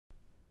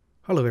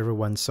Hello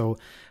everyone,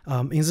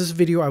 in this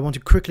video I want to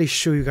quickly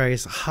show you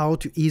guys how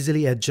to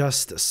easily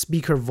adjust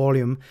speaker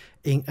volume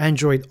in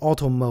Android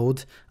Auto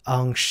mode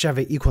on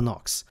Chevy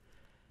Equinox.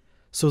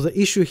 So the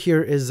issue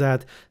here is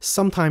that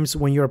sometimes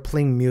when you're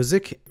playing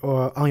music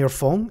on your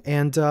phone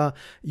and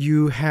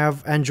you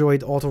have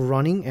Android Auto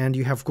running and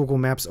you have Google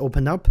Maps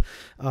open up,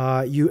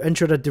 you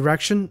enter the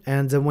direction,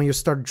 and then when you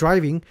start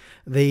driving,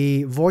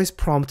 the voice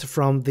prompt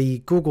from the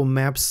Google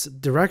Maps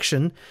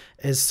direction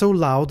is so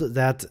loud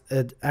that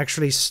it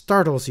actually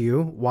startles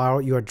you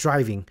while you're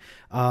driving.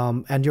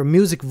 And your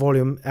music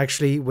volume,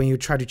 actually, when you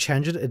try to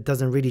change it, it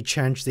doesn't really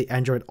change the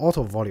Android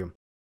Auto volume.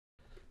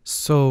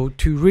 So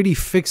to really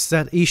fix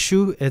that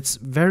issue, it's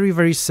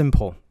very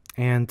simple.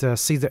 And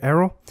see the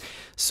arrow?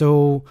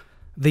 So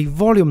the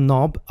volume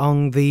knob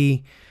on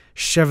the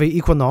Chevy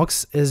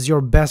Equinox is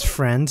your best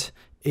friend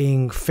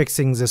in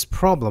fixing this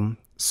problem.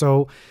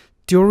 So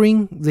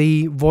during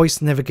the voice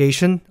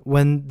navigation,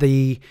 when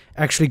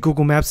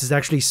Google Maps is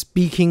actually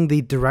speaking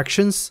the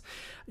directions,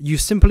 you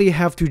simply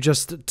have to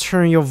just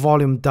turn your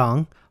volume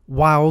down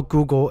while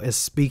Google is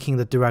speaking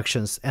the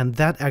directions, and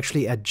that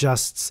actually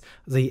adjusts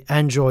the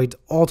Android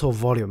Auto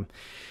volume.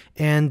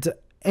 And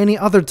any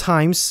other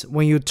times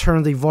when you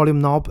turn the volume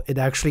knob, it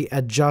actually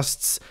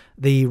adjusts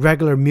the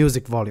regular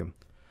music volume.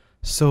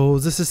 So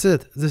this is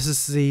it. This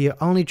is the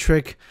only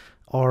trick,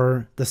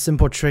 or the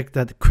simple trick,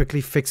 that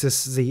quickly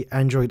fixes the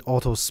Android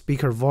Auto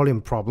speaker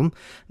volume problem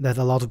that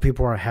a lot of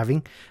people are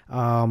having.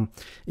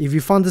 If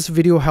you found this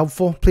video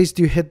helpful, please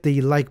do hit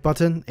the like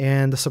button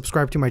and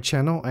subscribe to my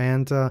channel,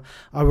 and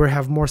I will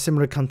have more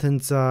similar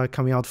content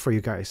coming out for you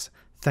guys.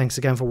 Thanks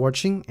again for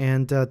watching,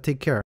 and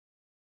take care.